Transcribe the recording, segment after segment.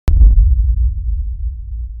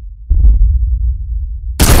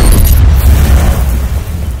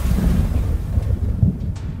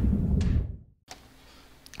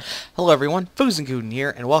Hello everyone, Fuzen Kuden here,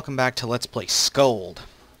 and welcome back to Let's Play Schuld.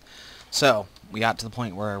 So, we got to the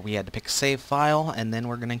point where we had to pick a save file, and then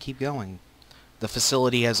we're going to keep going. The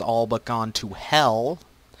facility has all but gone to hell,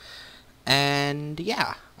 and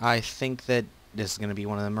yeah, I think that this is going to be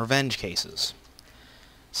one of them revenge cases.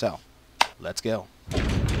 So, let's go.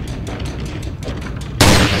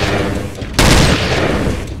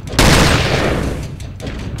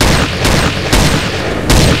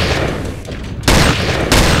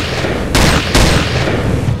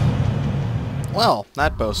 Well,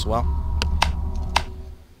 that boasts well.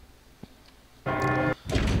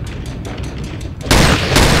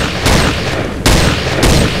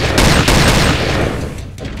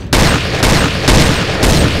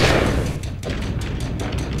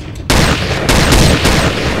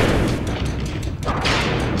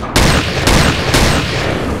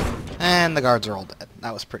 And the guards are all dead.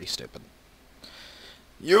 That was pretty stupid.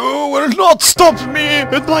 You will not stop me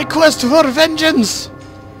in my quest for vengeance!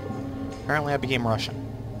 Apparently I became Russian.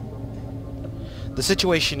 The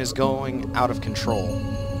situation is going out of control.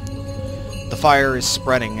 The fire is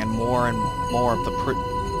spreading, and more of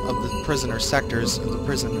the prisoner sectors of the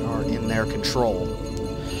prison are in their control.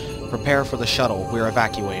 Prepare for the shuttle. We're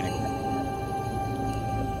evacuating.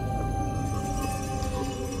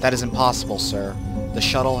 That is impossible, sir. The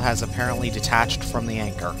shuttle has apparently detached from the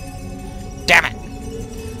anchor. Damn it!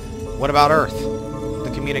 What about Earth?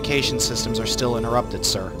 The communication systems are still interrupted,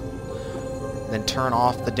 sir. Then turn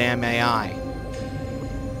off the damn AI.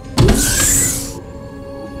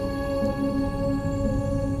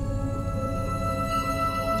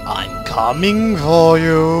 I'm coming for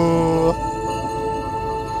you.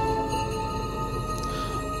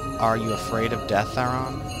 Are you afraid of death,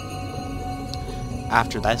 Aaron?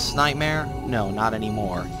 After this nightmare? No, not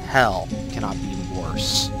anymore. Hell cannot be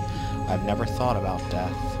worse. I've never thought about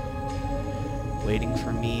death. Waiting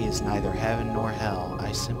for me is neither heaven nor hell.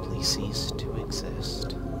 I simply cease to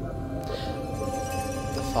exist.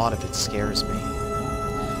 The thought of it scares me.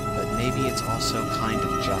 But maybe it's also a kind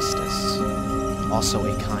of justice.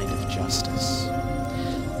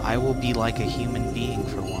 I will be like a human being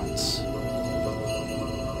for once.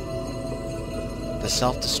 The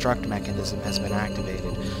self-destruct mechanism has been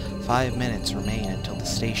activated. 5 minutes remain until the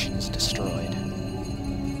station is destroyed.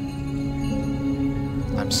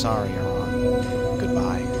 I'm sorry, Aaron.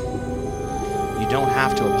 Goodbye. You don't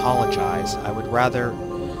have to apologize. I would rather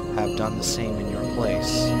have done the same in your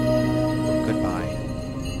place. Goodbye.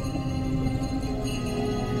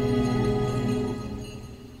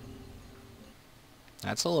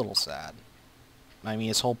 That's a little sad. I mean,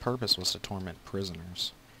 his whole purpose was to torment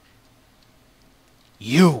prisoners.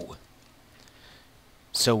 You!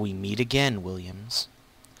 So we meet again, Williams.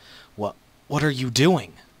 What are you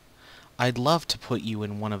doing? I'd love to put you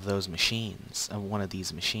in one of these machines,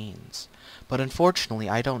 but unfortunately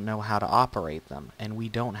I don't know how to operate them, and we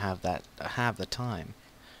don't have the time.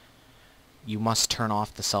 You must turn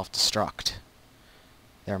off the self-destruct.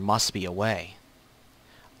 There must be a way.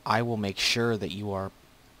 I will make sure that you are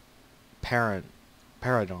pardoned,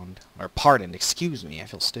 excuse me, I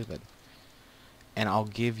feel stupid. And I'll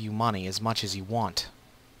give you money, as much as you want.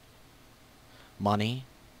 Money?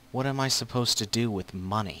 What am I supposed to do with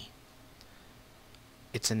money?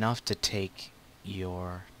 It's enough to take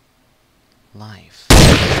your life.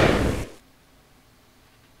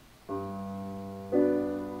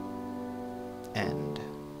 End.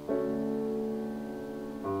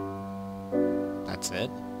 That's it.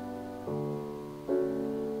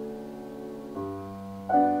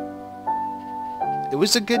 It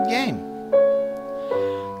was a good game.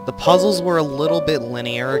 The puzzles were a little bit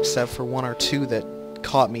linear, except for one or two that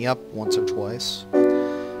caught me up once or twice.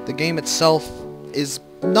 The game itself is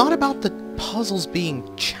not about the puzzles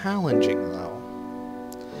being challenging, though.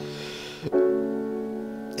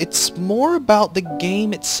 It's more about the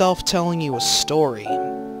game itself telling you a story.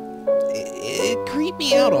 It creeped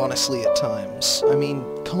me out, honestly, at times. I mean,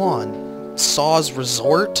 come on. Saw's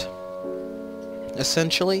Resort?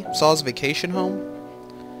 Essentially? Saw's Vacation Home?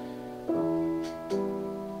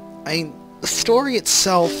 I mean, the story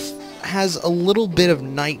itself has a little bit of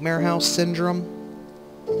Nightmare House syndrome,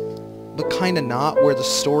 but kinda not, where the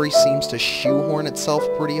story seems to shoehorn itself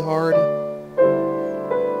pretty hard.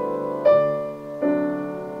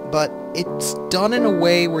 But it's done in a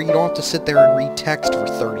way where you don't have to sit there and read text for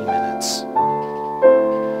 30 minutes.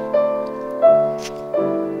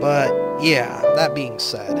 But, yeah, that being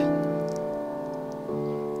said,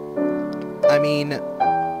 I mean,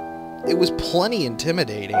 it was plenty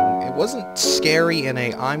intimidating. It wasn't scary in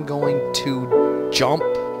a, I'm going to jump.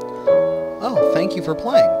 Oh, thank you for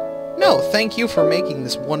playing. No, thank you for making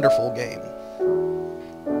this wonderful game.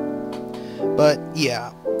 But,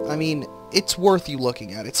 yeah, I mean, it's worth you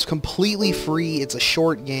looking at. It's completely free, it's a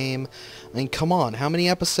short game. I mean, come on, how many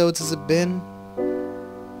episodes has it been?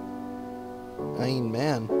 I mean,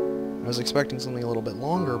 man, I was expecting something a little bit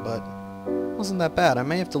longer, but it wasn't that bad. I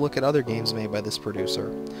may have to look at other games made by this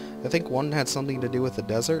producer. I think one had something to do with the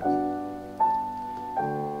desert.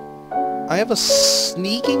 I have a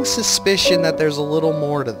sneaking suspicion that there's a little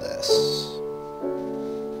more to this.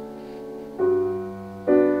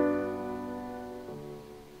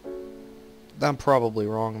 I'm probably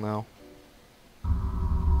wrong, though.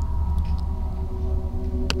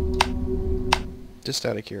 Just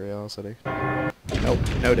out of curiosity. Nope,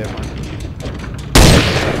 no different.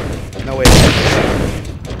 No way.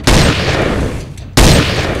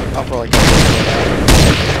 I'll probably get this.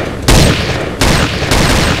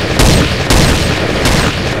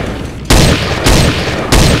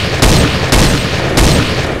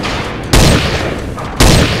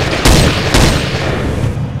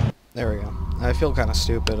 There we go. I feel kind of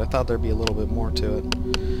stupid. I thought there'd be a little bit more to it.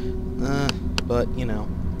 But, you know.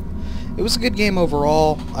 It was a good game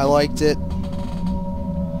overall. I liked it.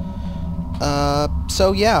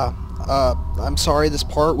 So yeah. I'm sorry this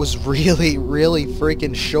part was really, really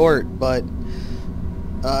freaking short, but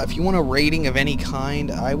if you want a rating of any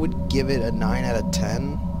kind, I would give it a 9 out of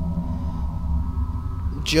 10.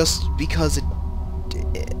 Just because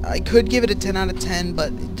I could give it a 10 out of 10,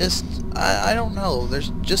 but it just, I don't know.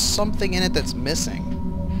 There's just something in it that's missing.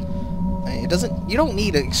 You don't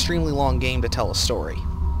need an extremely long game to tell a story.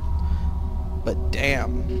 But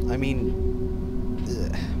damn, I mean,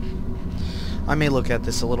 ugh. I may look at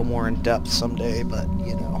this a little more in depth someday, but,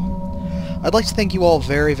 you know. I'd like to thank you all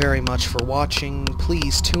very, very much for watching.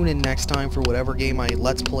 Please tune in next time for whatever game I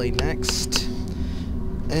Let's Play next.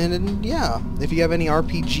 And yeah, if you have any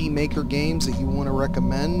RPG Maker games that you want to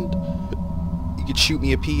recommend, you could shoot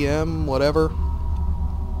me a PM, whatever.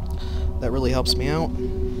 That really helps me out.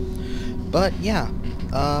 But yeah,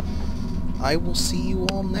 I will see you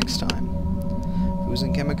all next time.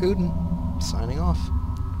 Fuzen Kuden, signing off.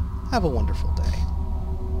 Have a wonderful day.